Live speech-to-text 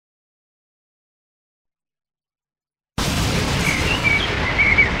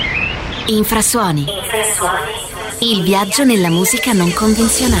Infrasuoni. Il viaggio nella musica non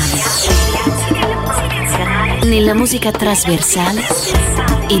convenzionale. Nella musica trasversale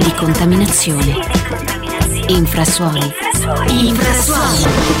e di contaminazione. Infrasuoni.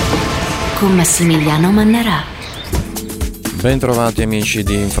 Con Massimiliano Mannarà. Bentrovati amici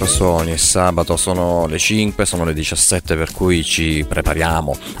di Infrasuoni, è sabato, sono le 5, sono le 17, per cui ci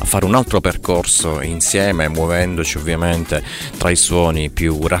prepariamo a fare un altro percorso insieme, muovendoci ovviamente tra i suoni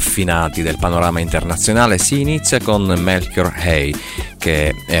più raffinati del panorama internazionale. Si inizia con Melchior Hey,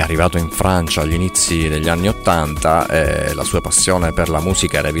 che è arrivato in Francia agli inizi degli anni 80, la sua passione per la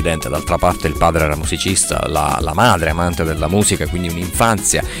musica era evidente, d'altra parte il padre era musicista, la madre amante della musica, quindi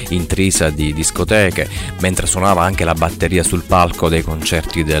un'infanzia intrisa di discoteche, mentre suonava anche la batteria sul palco dei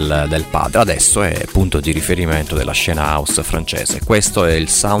concerti del padre. Adesso è punto di riferimento della scena house francese. Questo è il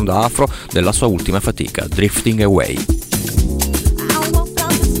sound afro della sua ultima fatica, Drifting Away.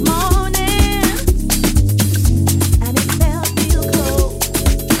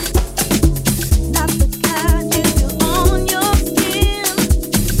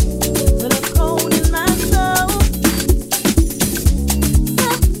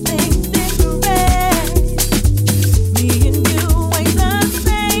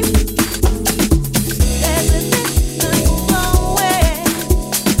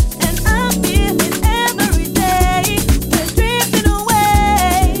 Every day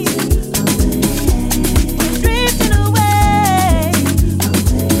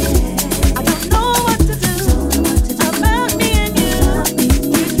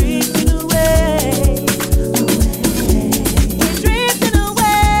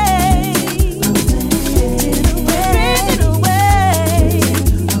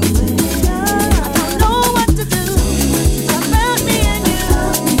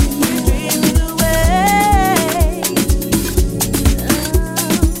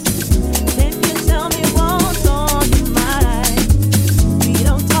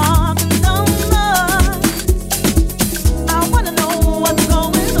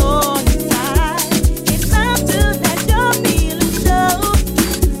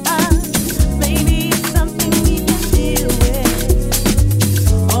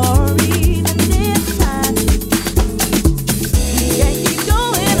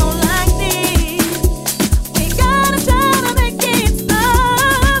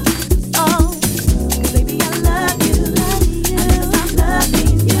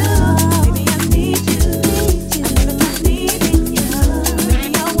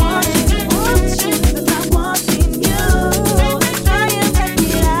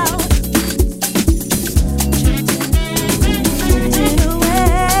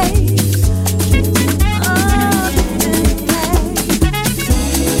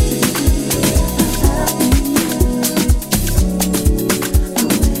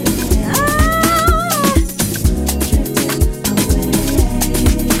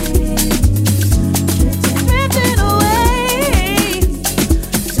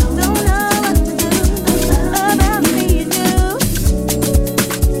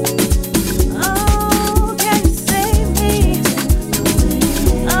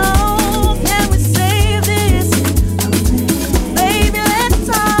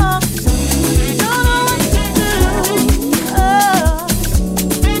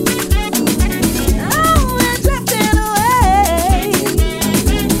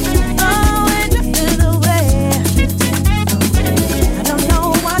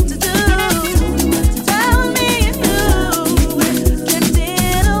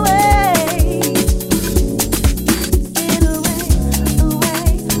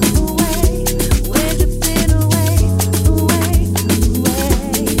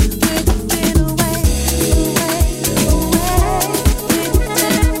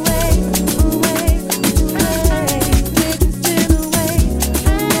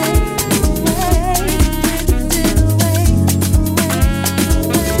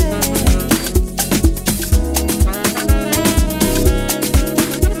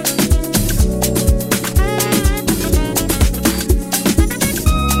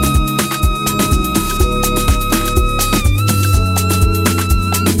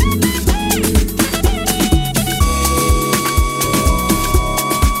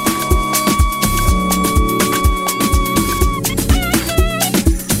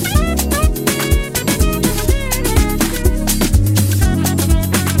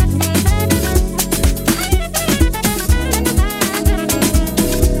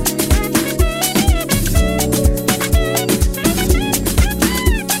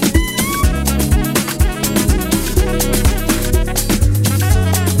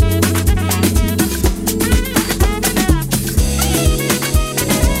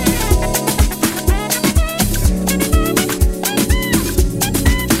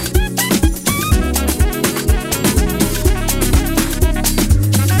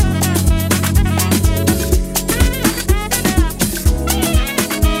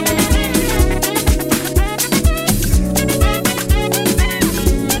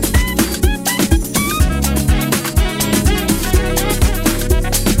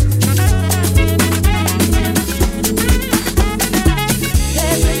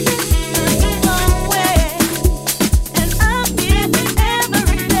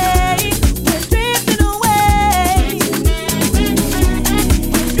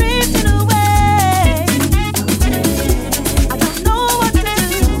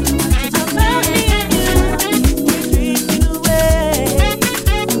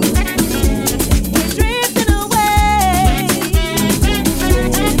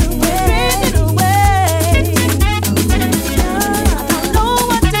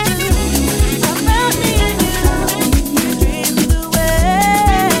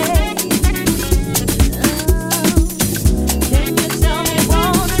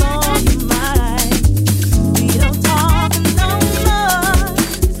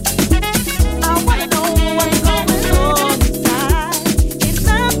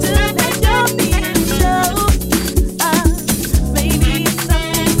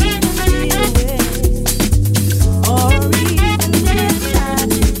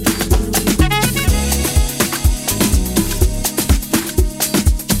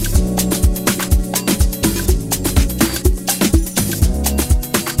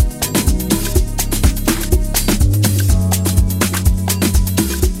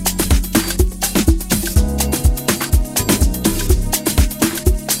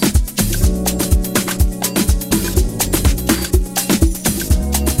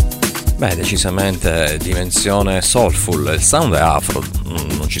Beh, decisamente dimensione soulful, il sound è afro,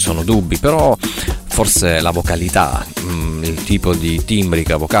 non ci sono dubbi, però forse la vocalità, il tipo di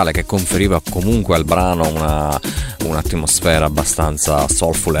timbrica vocale che conferiva comunque al brano un'atmosfera abbastanza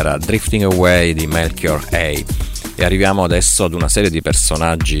soulful era Drifting Away di Melchior A. E arriviamo adesso ad una serie di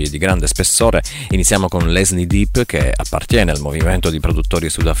personaggi di grande spessore. Iniziamo con Leslie Deep, che appartiene al movimento di produttori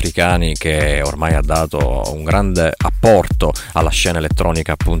sudafricani che ormai ha dato un grande apporto alla scena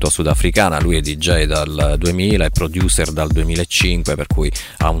elettronica appunto sudafricana. Lui è DJ dal 2000 e producer dal 2005, per cui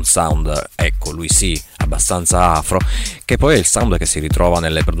ha un sound, ecco, lui sì, abbastanza afro, che poi è il sound che si ritrova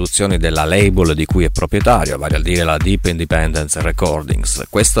nelle produzioni della label di cui è proprietario, vale a dire la Deep Independence Recordings.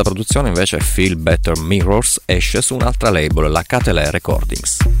 Questa produzione invece, Feel Better Mirrors, esce su un'altra label, la Catele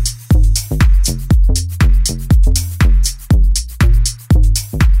Recordings.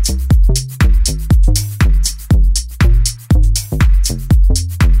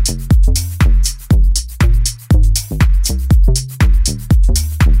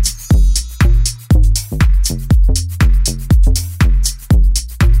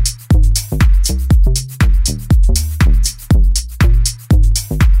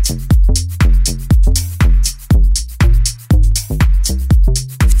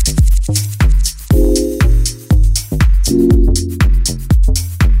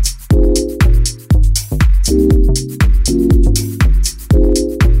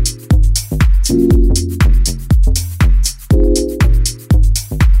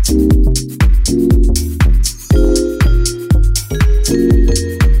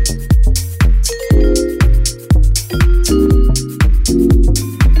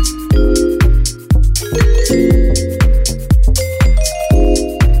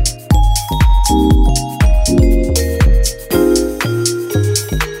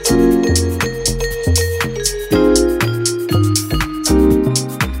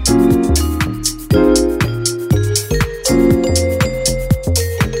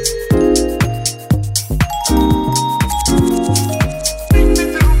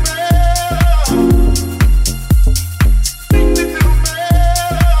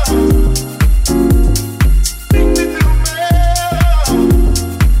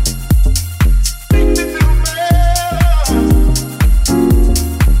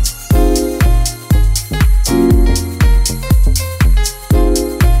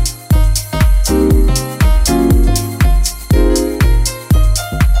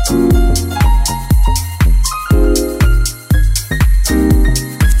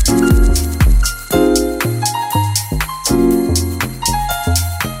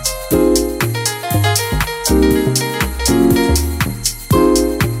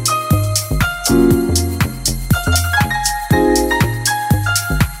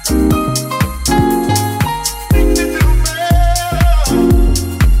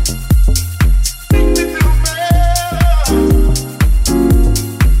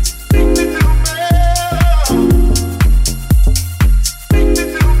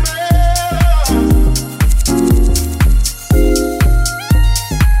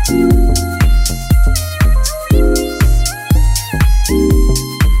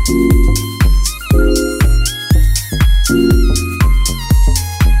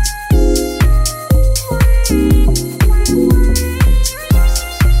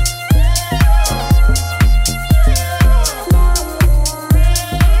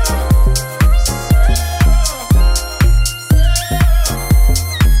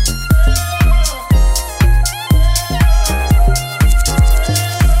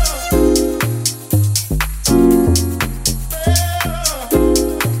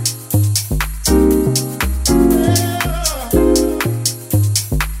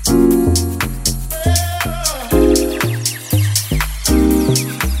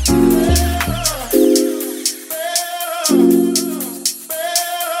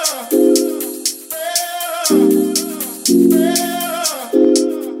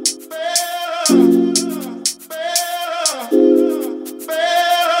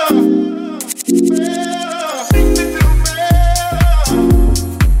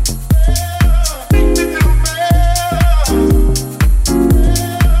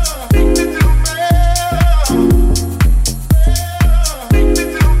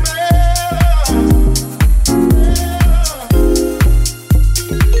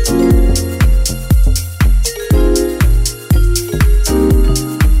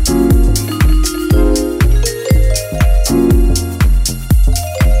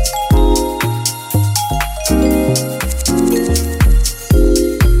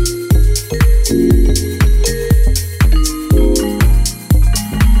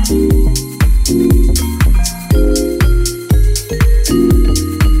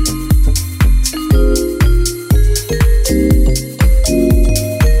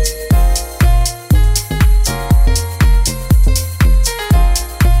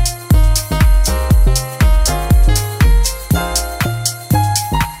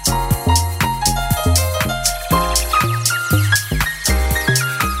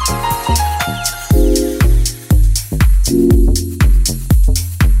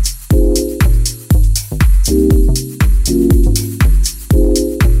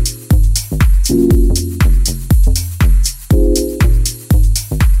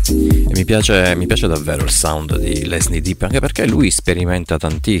 mi piace davvero il sound di Leslie Deep, anche perché lui sperimenta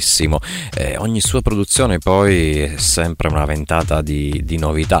tantissimo, ogni sua produzione poi è sempre una ventata di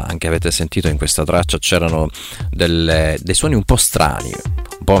novità. Anche avete sentito in questa traccia c'erano dei suoni un po' strani,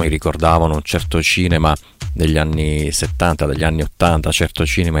 un po' mi ricordavano un certo cinema degli anni 70, degli anni 80, certo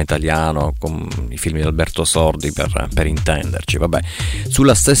cinema italiano con i film di Alberto Sordi, per intenderci. Vabbè,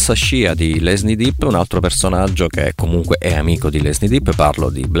 sulla stessa scia di Leslie Deep, un altro personaggio che comunque è amico di Leslie Deep, parlo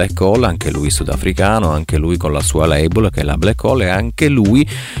di Black Hole, anche lui sudafricano, anche lui con la sua label che è la Black Hole, e anche lui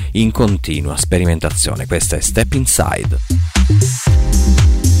in continua sperimentazione. Questa è Step Inside.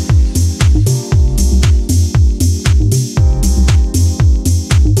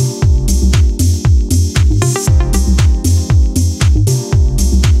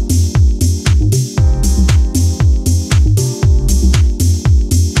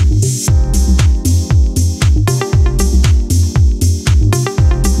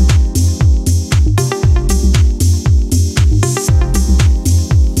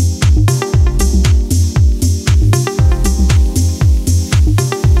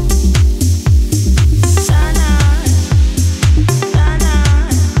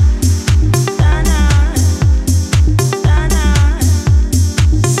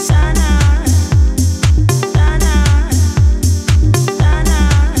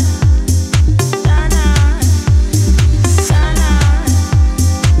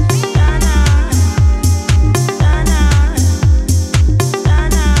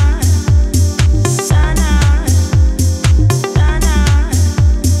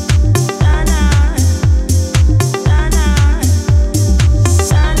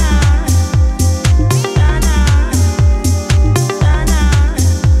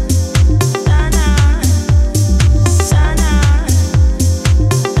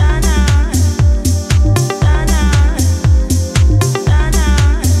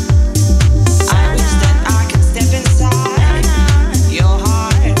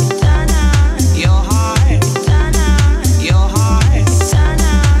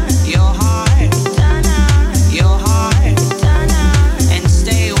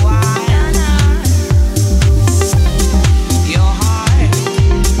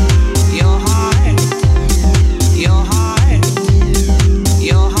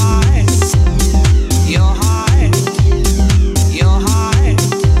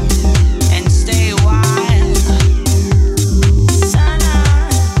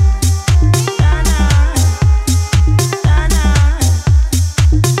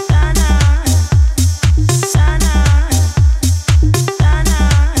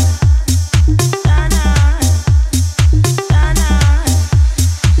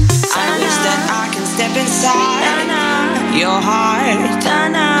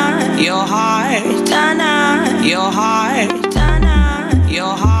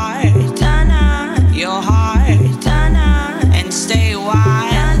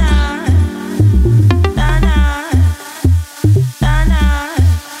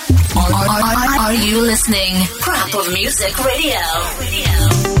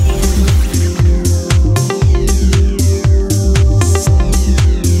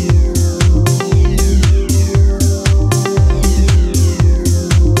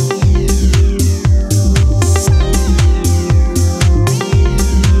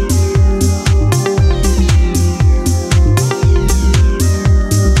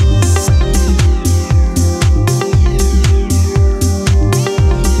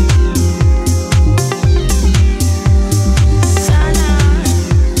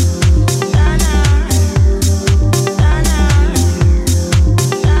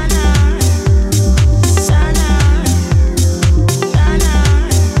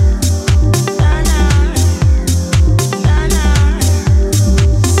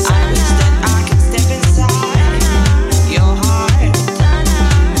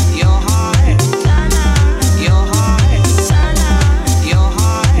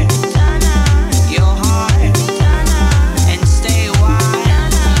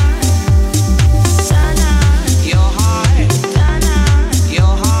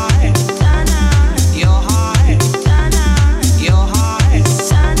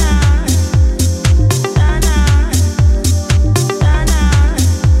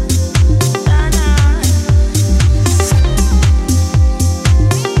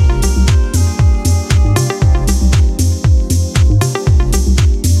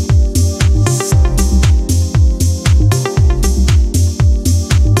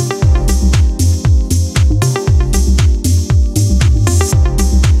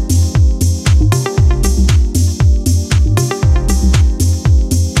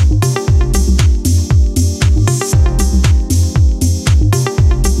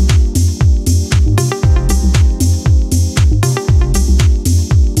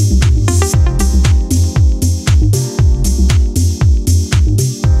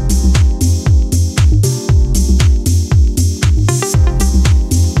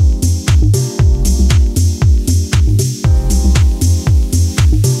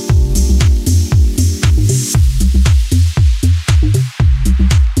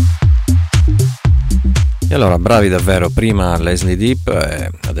 E allora, bravi davvero, prima Leslie Deep e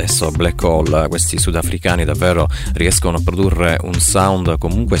adesso Black Hole, questi sudafricani davvero riescono a produrre un sound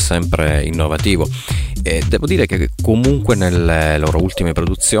comunque sempre innovativo. E devo dire che comunque nelle loro ultime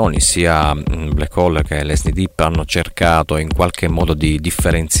produzioni sia Black Hole che Leslie Deep hanno cercato in qualche modo di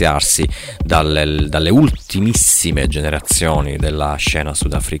differenziarsi dalle ultimissime generazioni della scena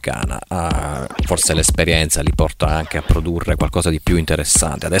sudafricana. Forse l'esperienza li porta anche a produrre qualcosa di più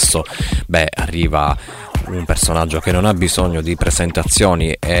interessante. Adesso arriva un personaggio che non ha bisogno di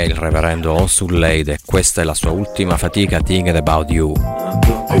presentazioni, è il reverendo Osunleide e questa è la sua ultima fatica, Thinking About You.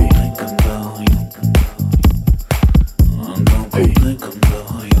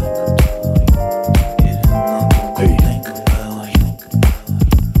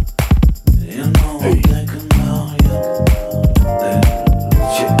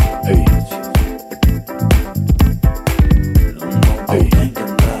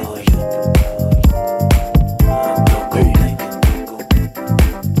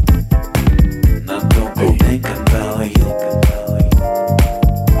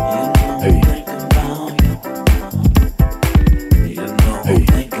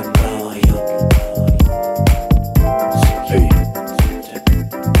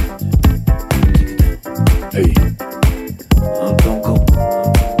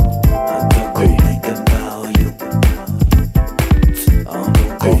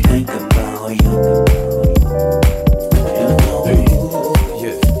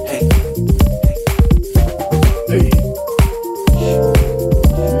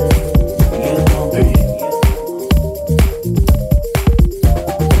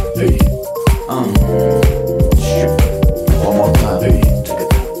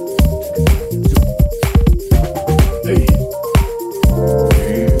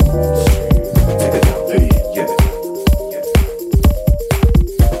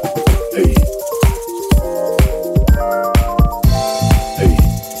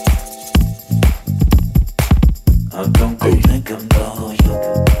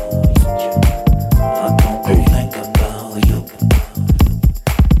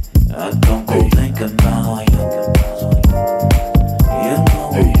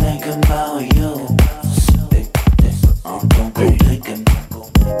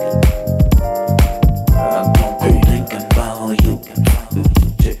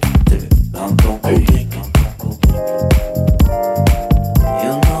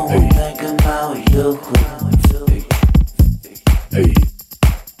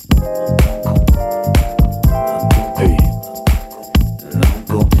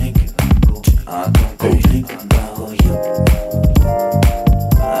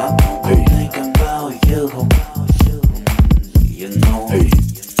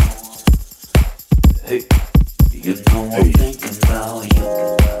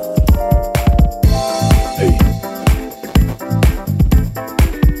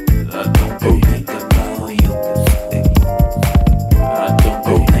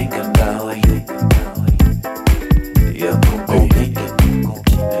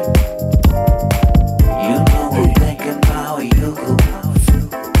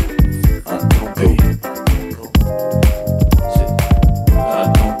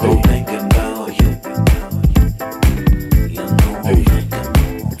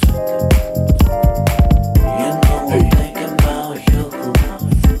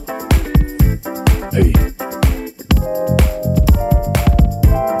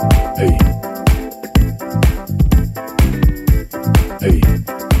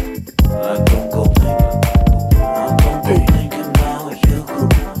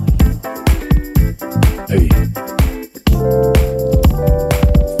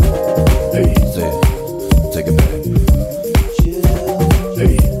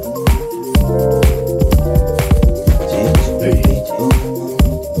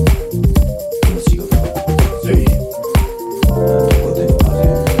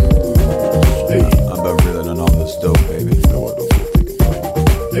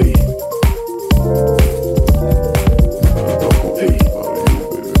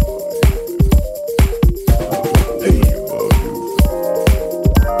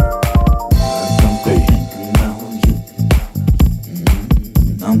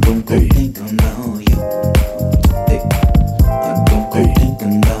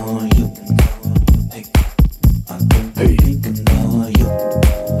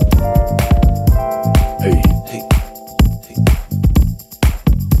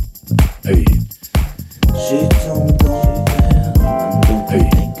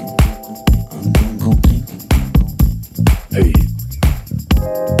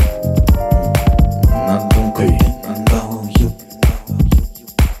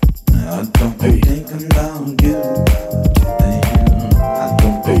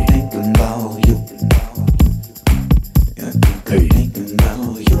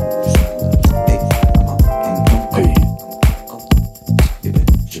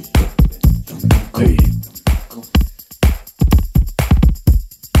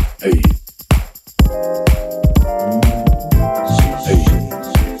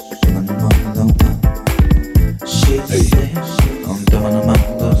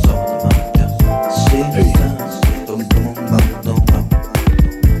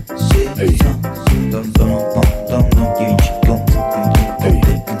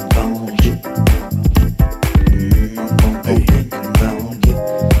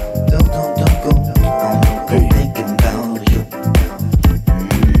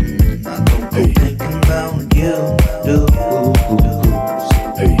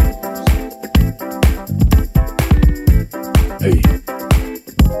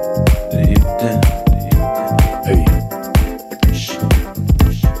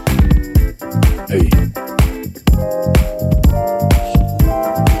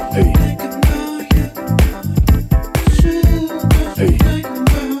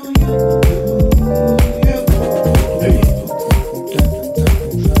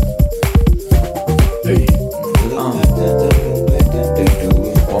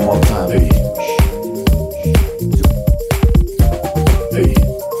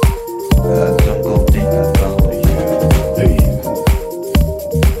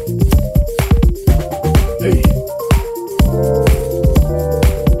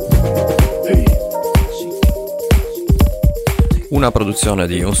 produzione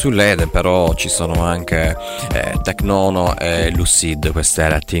di Unsulede, però ci sono anche Tecnono e Lucid, questa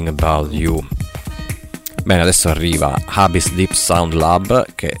era Think About You. Bene, adesso arriva Abyss Deep Sound Lab,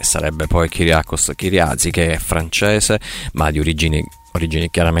 che sarebbe poi Kyriakos Kyriazi, che è francese ma di origini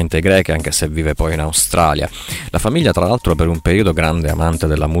chiaramente greche, anche se vive poi in Australia. La famiglia, tra l'altro, per un periodo grande amante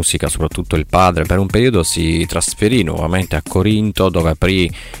della musica, soprattutto il padre, per un periodo si trasferì nuovamente a Corinto, dove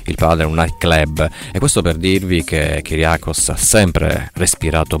aprì il padre un nightclub, e questo per dirvi che Kyriakos ha sempre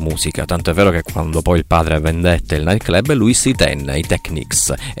respirato musica, tant'è vero che quando poi il padre vendette il nightclub lui si tenne i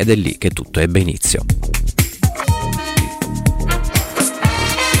Technics, ed è lì che tutto ebbe inizio.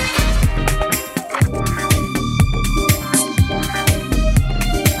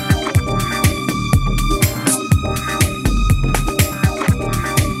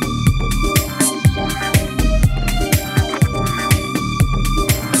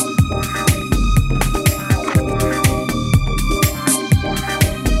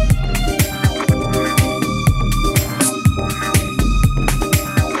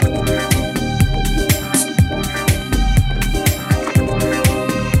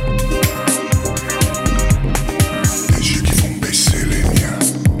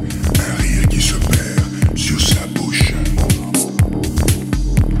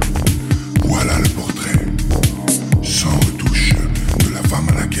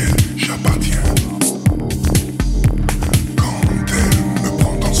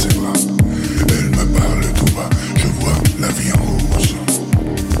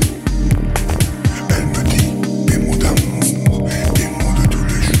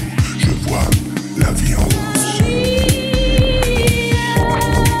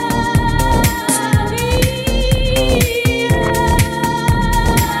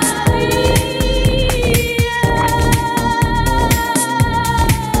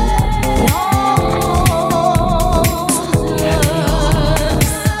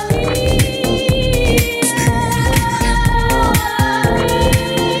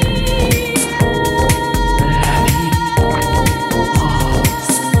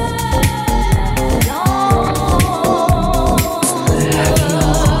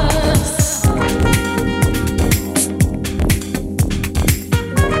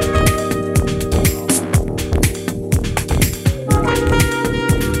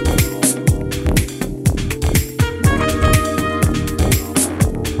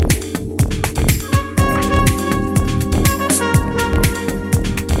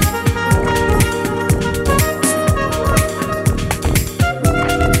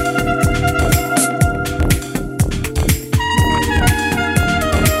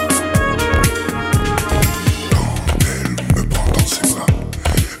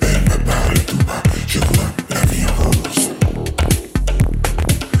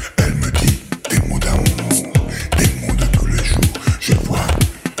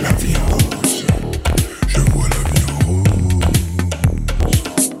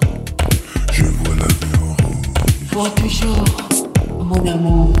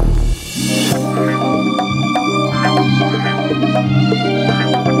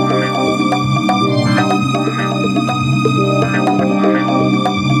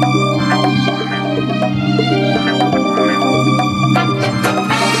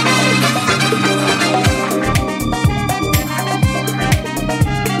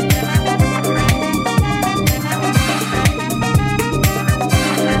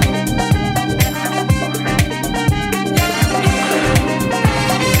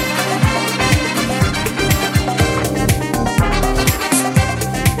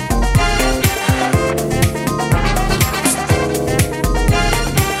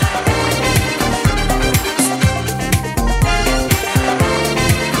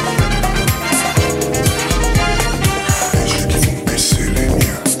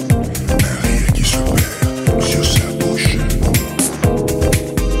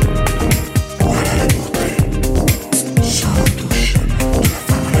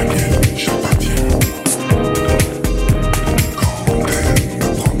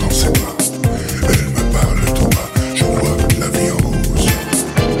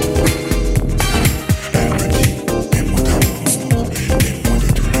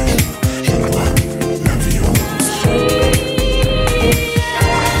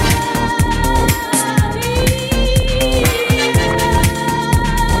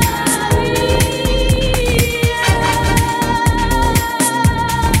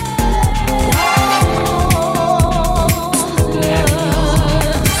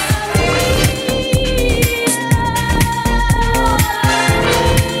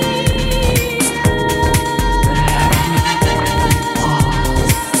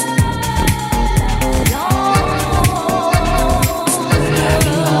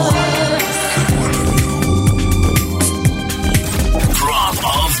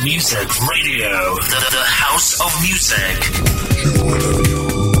 Alternative Radio, the house of music.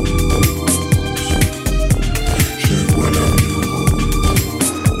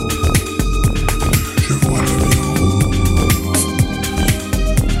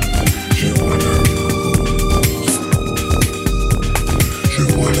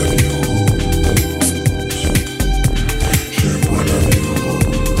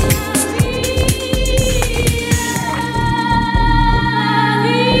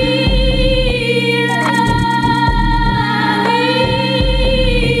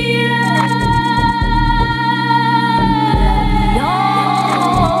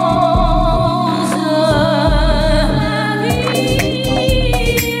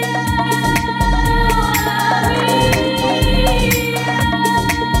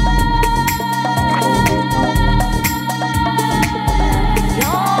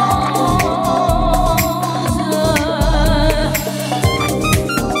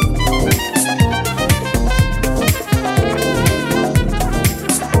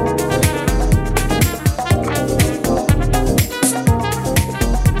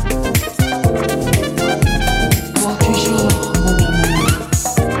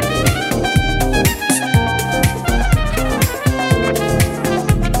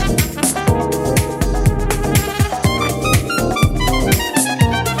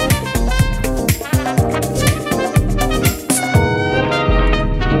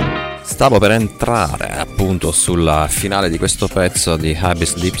 Stavo per entrare appunto sulla finale di questo pezzo di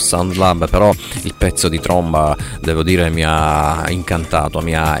Abyss Deep Sound Lab, però il pezzo di tromba, devo dire, mi ha incantato,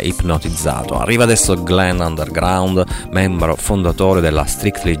 mi ha ipnotizzato. Arriva adesso Glenn Underground, membro fondatore della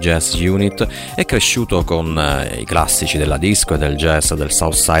Strictly Jazz Unit, è cresciuto con i classici della disco e del jazz del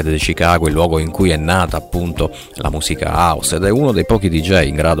South Side di Chicago, il luogo in cui è nata appunto la musica house, ed è uno dei pochi DJ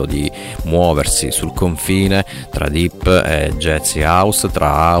in grado di muoversi sul confine tra deep e jazzy house,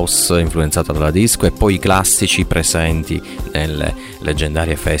 tra house influenzata dalla disco e poi i classici presenti nelle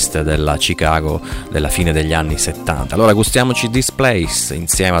leggendarie feste della Chicago della fine degli anni 70. Allora gustiamoci This Place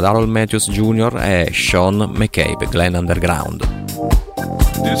insieme ad Harold Matthews Jr. e Sean McCabe, Glenn Underground.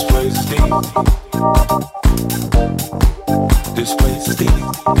 This place is deep. This place is deep.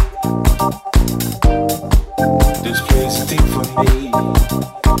 This place is deep for me.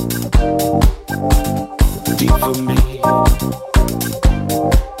 Deep for me.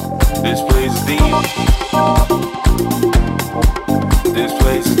 This place is deep. This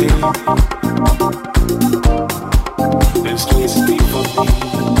place is deep. This place is deep for me.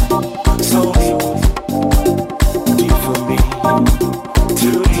 So deep. Deep for me.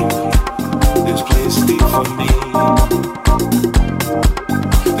 Too deep. This place is deep for me.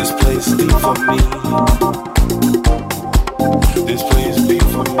 This place is deep for me. This place is deep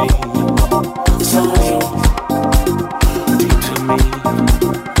for me. So deep. Deep to me.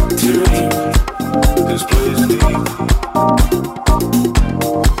 Too deep. This place is deep.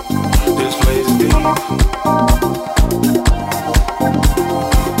 This place is deep.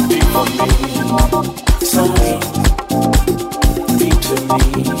 Deep for me. So deep. Deep to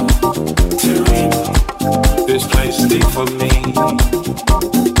me. Too deep. This place is deep for me.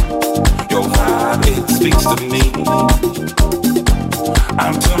 Your vibe, it speaks to me.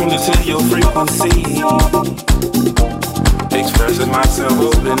 I'm tuned into your frequency. Expressing myself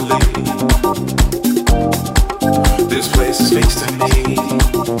openly. This place speaks to me.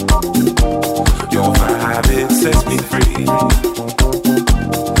 Your vibe, it sets me free.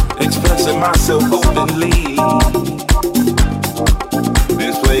 Expressing myself openly.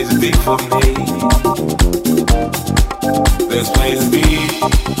 This place is deep for me. This place is deep.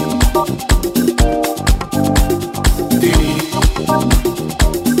 Deep.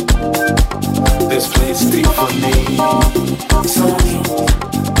 This place is deep for me. So deep.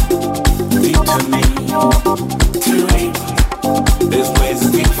 Deep to me. Too deep. This place is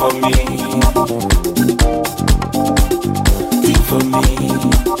deep for me. Deep for me.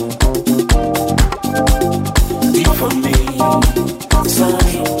 Deep for me. So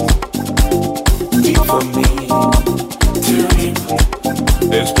deep. Deep for me. Too deep.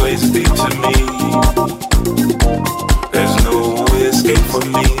 This place is deep to me. There's no escape for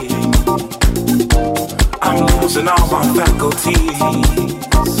me. I'm losing all my faculties.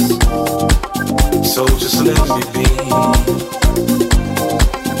 So just let me be.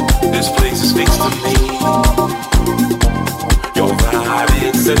 This place is fixed to me. Your vibe,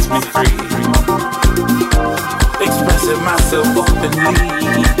 it sets me free. Expressing myself openly.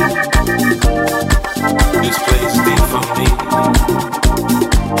 This place is deep for me.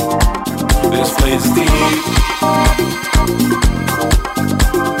 This place is deep.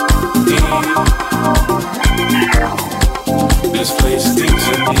 Deep. This place is deep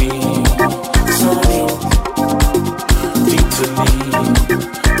to me.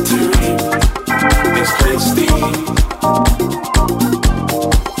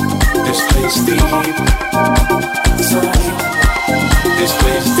 deep, so deep. This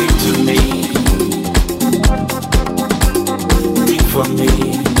place deep to me, deep for me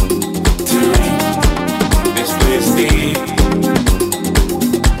to reach. This place deep,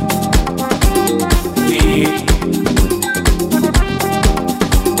 deep,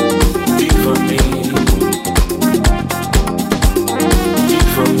 deep for me, deep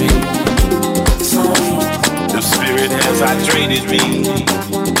for me. So the spirit has hydrated me.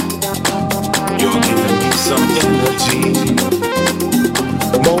 You're giving me some energy.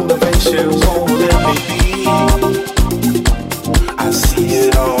 Motivation won't let me be. I see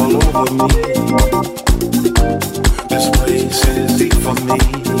it all over me. This place is deep for me.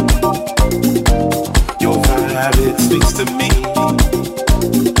 Your vibe, it speaks to me.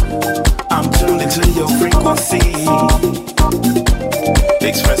 I'm tuning to your frequency,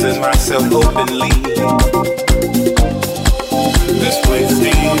 expressing myself openly. This place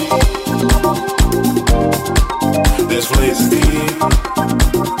deep. This place deep.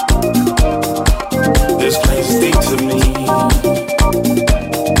 This place deep to me.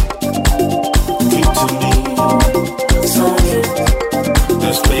 Deep to me. So deep.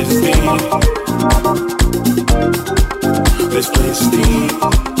 This place deep. This place deep.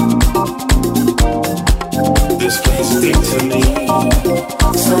 This place deep to me.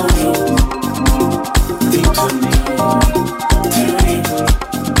 So deep. Deep to me. To me.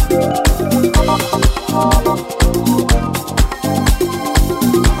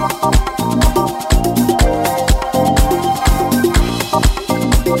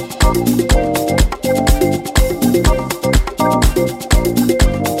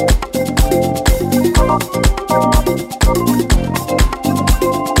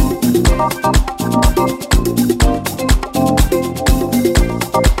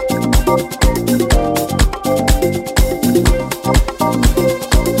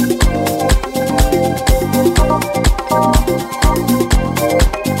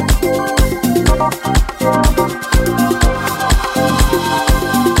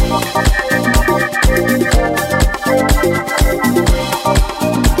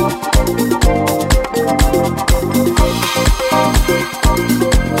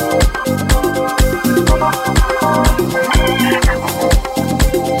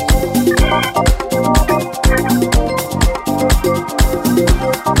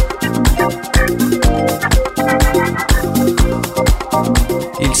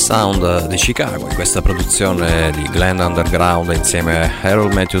 Sound di Chicago in questa produzione di Glenn Underground insieme a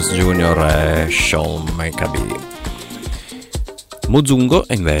Harold Matthews Jr. e Sean McAbee. Muzungo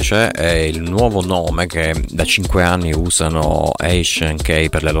invece è il nuovo nome che da 5 anni usano H&K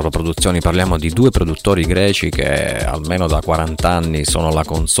per le loro produzioni. Parliamo di due produttori greci che almeno da 40 anni sono alla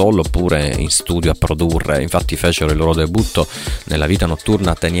console oppure in studio a produrre. Infatti fecero il loro debutto nella vita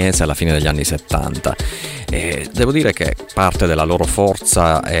notturna ateniese alla fine degli anni 70. E devo dire che parte della loro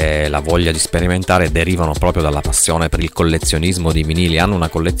forza e la voglia di sperimentare derivano proprio dalla passione per il collezionismo di vinili. Hanno una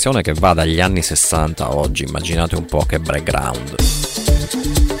collezione che va dagli anni 60 a oggi, immaginate un po' che background.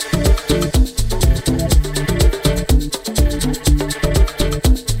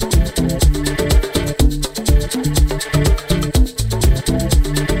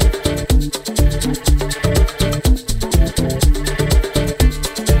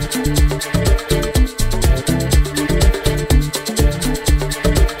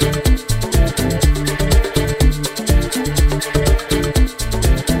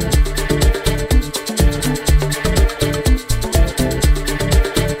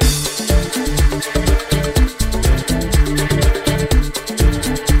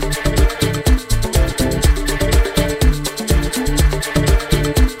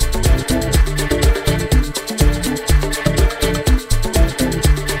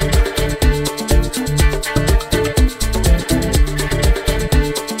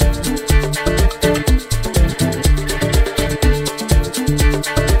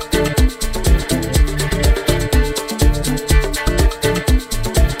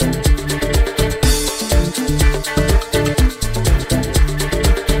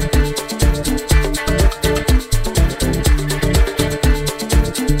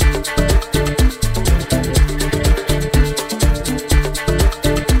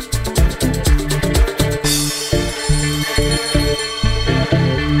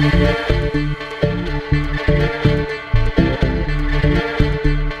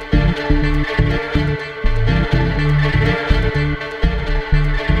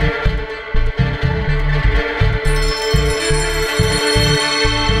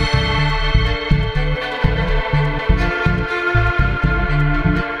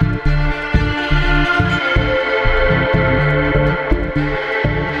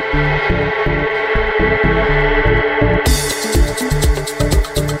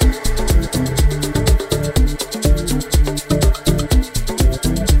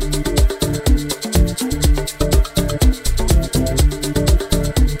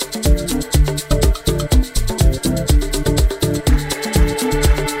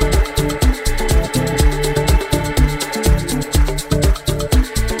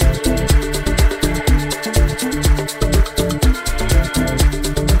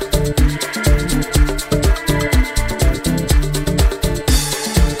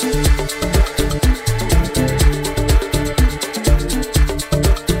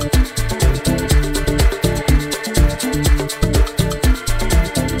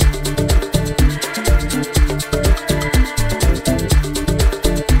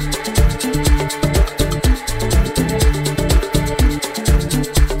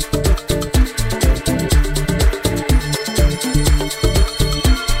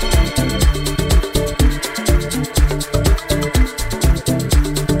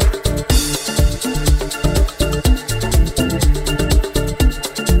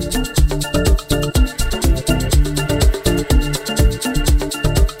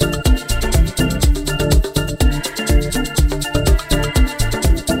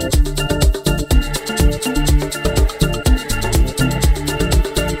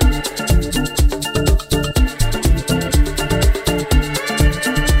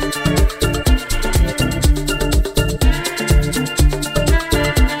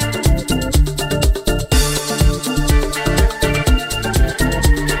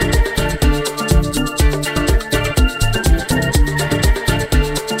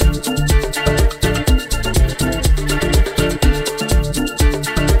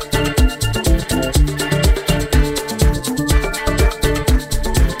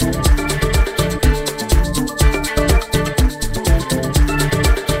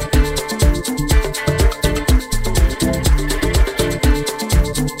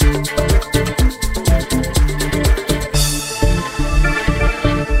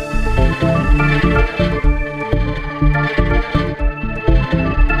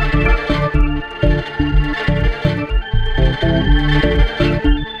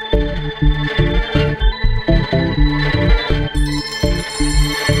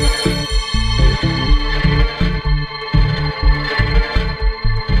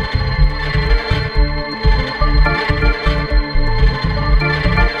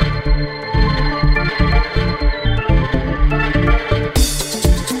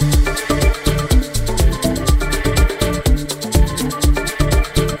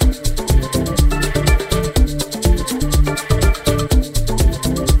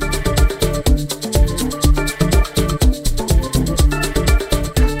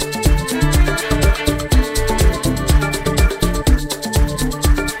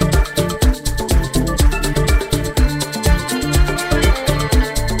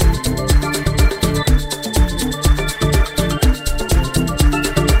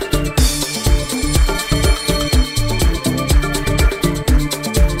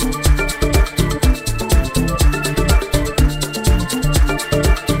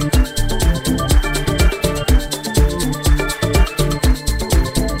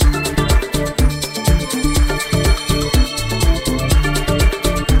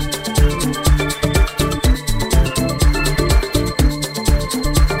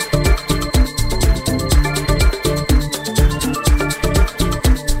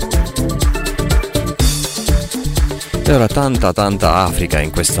 C'era tanta Africa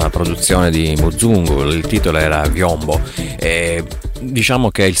in questa produzione di Muzungu, il titolo era Vyombo e diciamo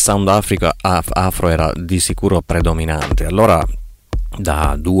che il sound afro era di sicuro predominante. Allora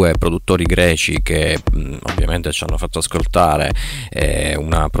da due produttori greci che ovviamente ci hanno fatto ascoltare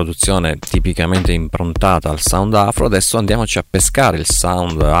una produzione tipicamente improntata al sound afro, adesso andiamoci a pescare il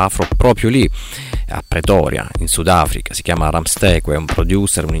sound afro proprio lì a Pretoria in Sudafrica. Si chiama Ramsteco, è un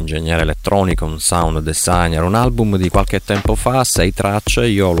producer, un ingegnere elettronico, un sound designer, un album di qualche tempo fa, 6 tracce,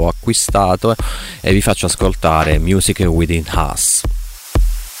 io l'ho acquistato e vi faccio ascoltare Music Within Us.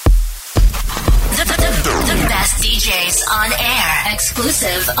 The best DJs on air,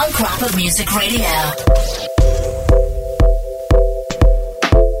 exclusive on Crop of Music Radio.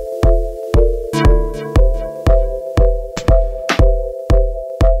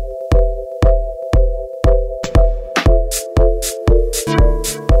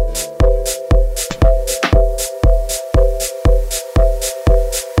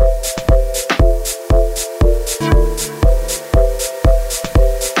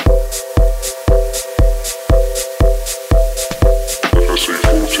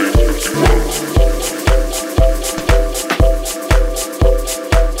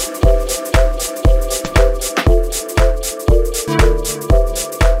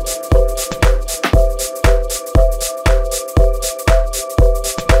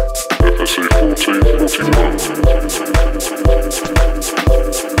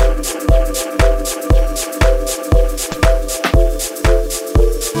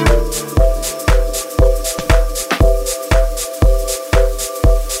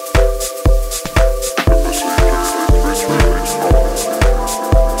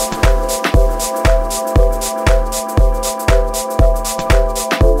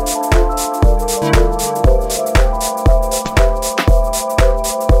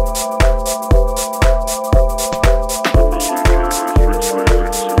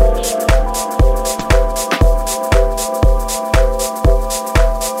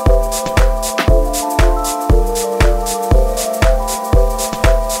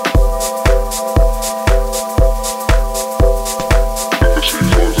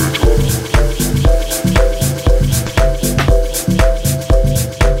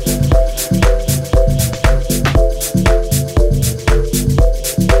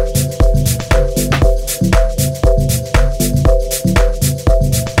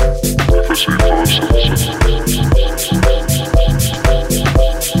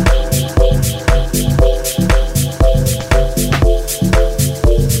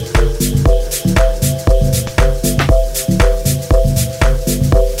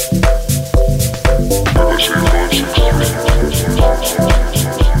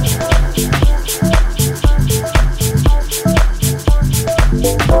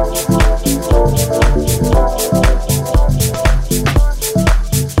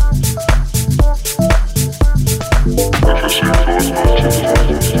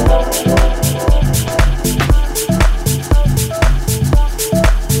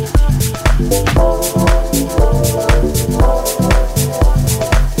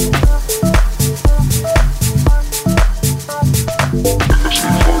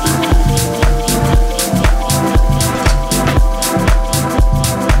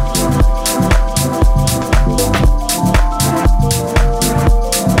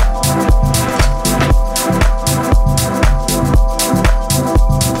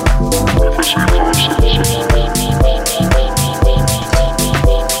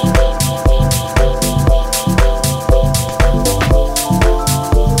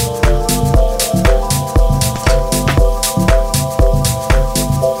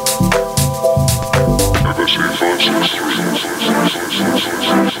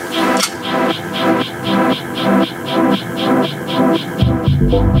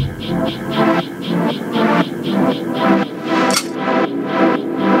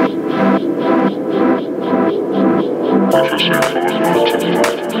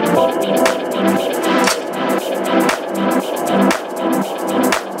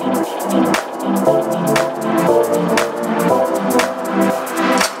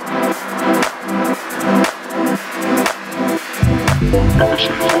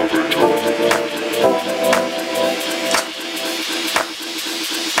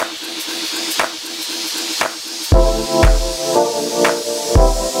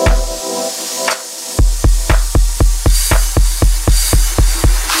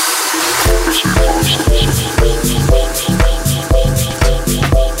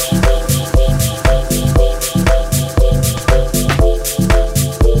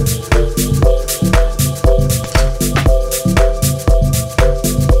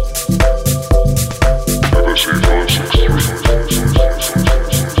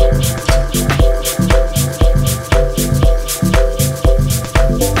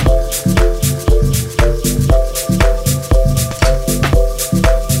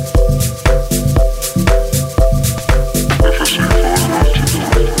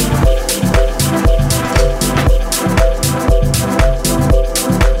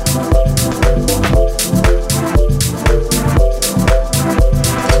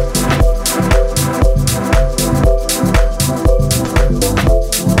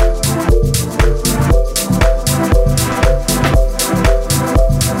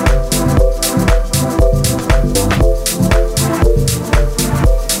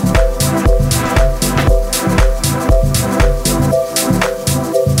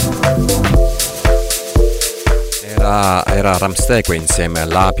 era Ramsteque insieme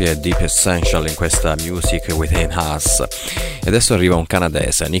all'Api e Deep Essential in questa Music Within Us. E adesso arriva un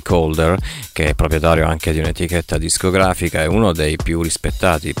canadese, Nick Holder, che è proprietario anche di un'etichetta discografica e uno dei più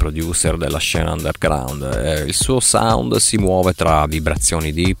rispettati producer della scena underground. Il suo sound si muove tra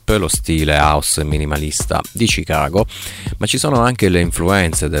vibrazioni deep, lo stile house minimalista di Chicago, ma ci sono anche le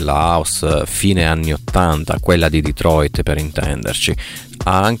influenze della house fine anni 80, quella di Detroit per intenderci.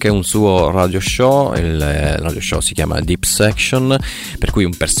 Ha anche un suo radio show, il radio show si chiama Deep Section, per cui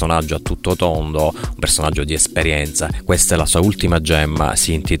un personaggio a tutto tondo, un personaggio di esperienza. Questa è la sua ultima gemma,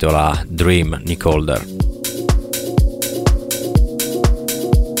 si intitola Dream, Nick Holder.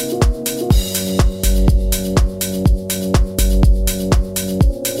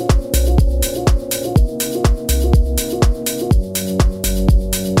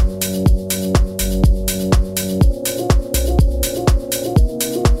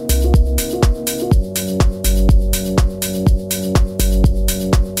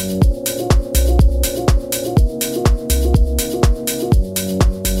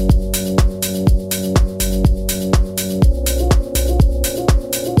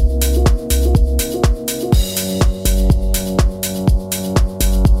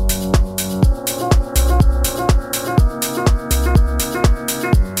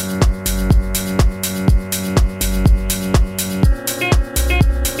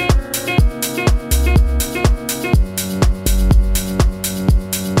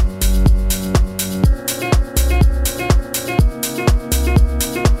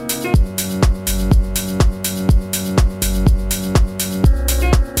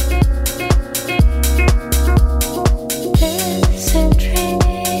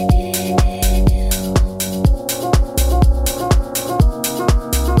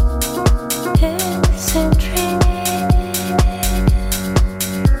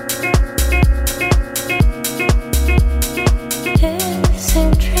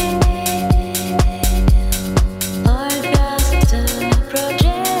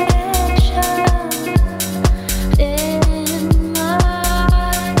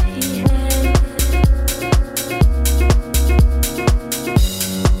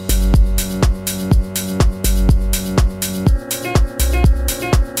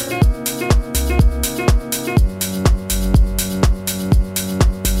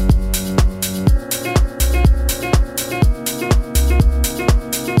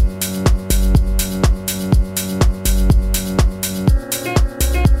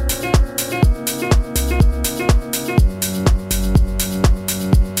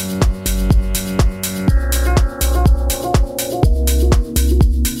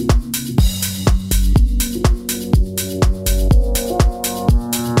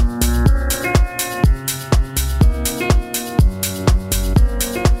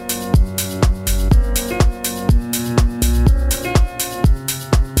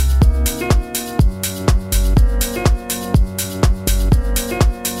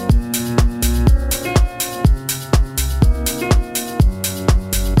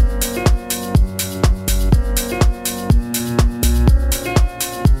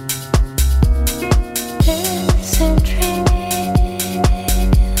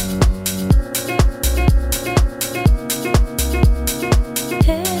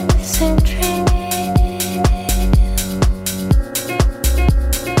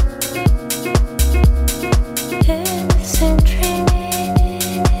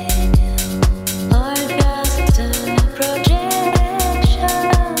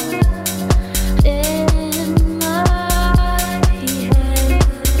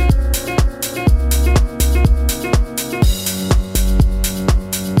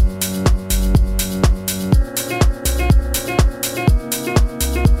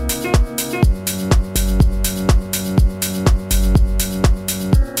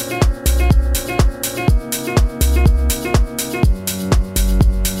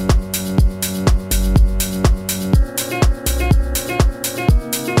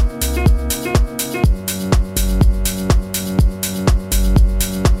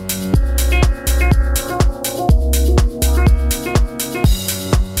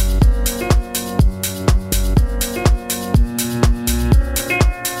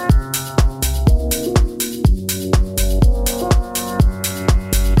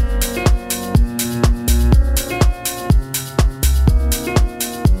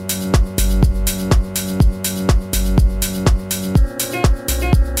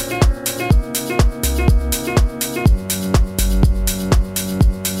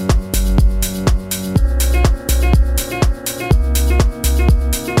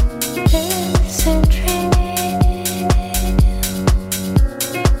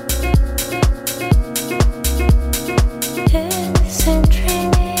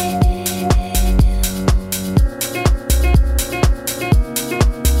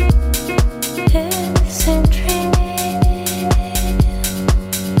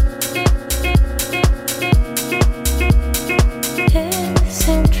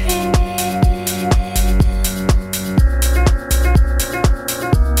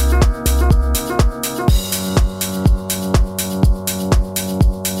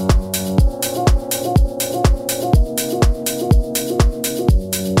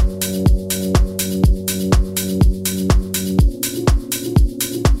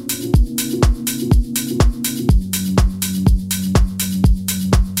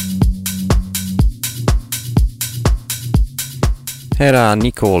 Era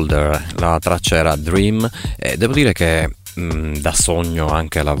Nick Holder, la traccia era Dream e devo dire che da sogno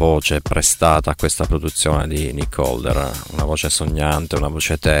anche la voce prestata a questa produzione di Nick Holder, una voce sognante, una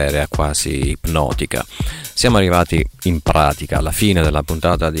voce eterea, quasi ipnotica. Siamo arrivati in pratica alla fine della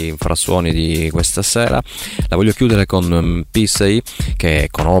puntata di Infrasuoni di questa sera. La voglio chiudere con PSA, che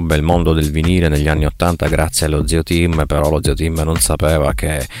conobbe il mondo del vinile negli anni '80 grazie allo zio Tim, però lo zio Tim non sapeva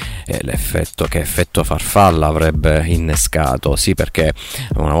che effetto farfalla avrebbe innescato. Sì, perché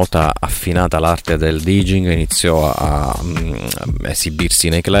una volta affinata l'arte del DJing iniziò a esibirsi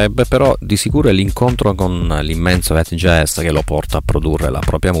nei club, però di sicuro è l'incontro con l'immenso head jazz che lo porta a produrre la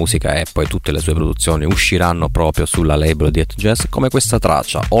propria musica, e poi tutte le sue produzioni usciranno proprio sulla label di head jazz, come questa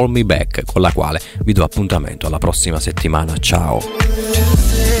traccia All Me Back, con la quale vi do appuntamento alla prossima settimana. Ciao.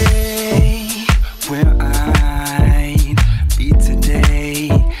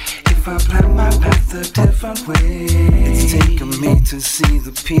 It's taken me to see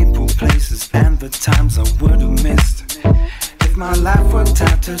the people, places, and the times I would have missed if my life worked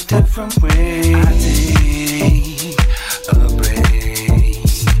out a different way. I take a break,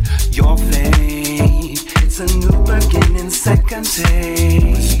 your fate, it's a new beginning, second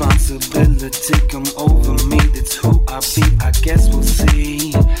take. Responsibility come over me, that's who I be, I guess we'll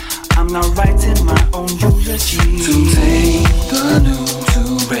see. I'm not writing my own eulogy. To take the new to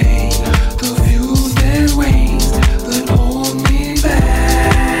break the view that ways that hold me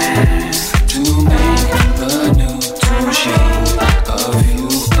back. To make the new to shade of you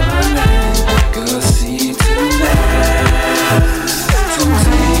a legacy to last. To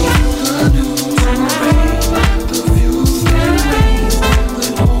take the new to break the view that ways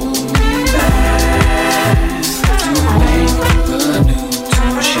that hold me back. To make the new to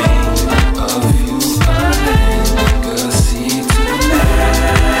shade of you a legacy to last.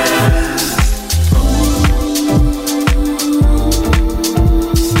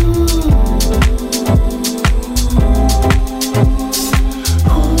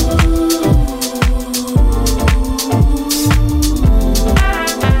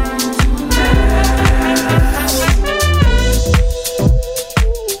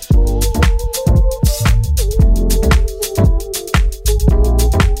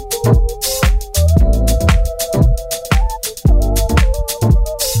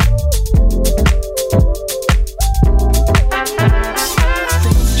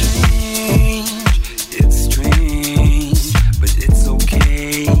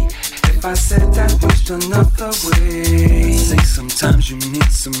 Another way. Say sometimes you need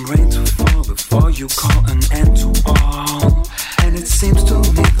some rain to fall before you call an end to all. And it seems to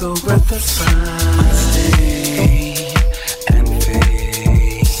me the weather's fine. Stay and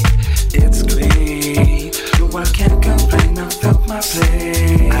fade. It's great. No, I can't complain. I felt my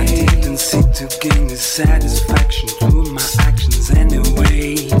play. I didn't seek to gain this satisfaction through my actions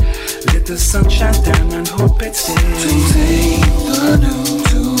anyway. Let the sun shine down and hope it stays. To take the new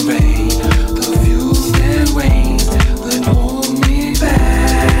to rain. The view that ways that hold me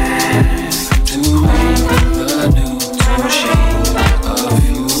back. To make the new to shade of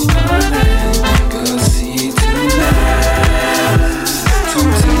you a legacy to last. To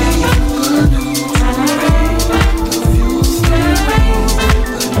take the new to rain. The view that ways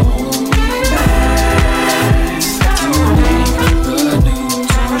that hold me back. To make the new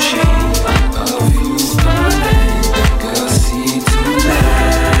to shade of you a legacy to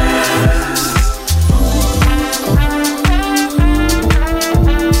last.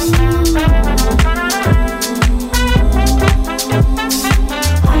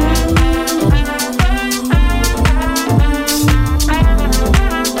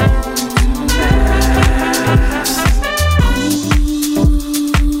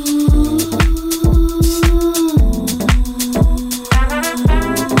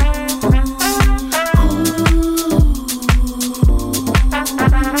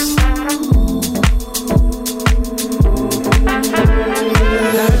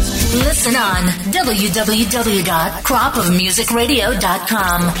 Listen on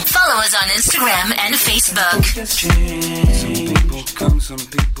www.cropofmusicradio.com. Follow us on Instagram and Facebook. Some people come, some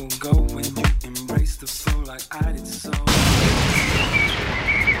people go. When you embrace the flow like I did so.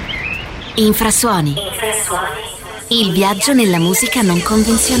 Infrasuoni. Il viaggio nella musica non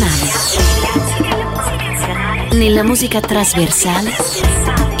convenzionale. Nella musica trasversale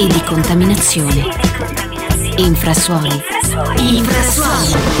e di contaminazione. Infrasuoni.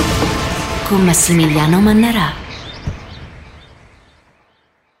 Infrasuoni. Con Massimiliano Mannarà.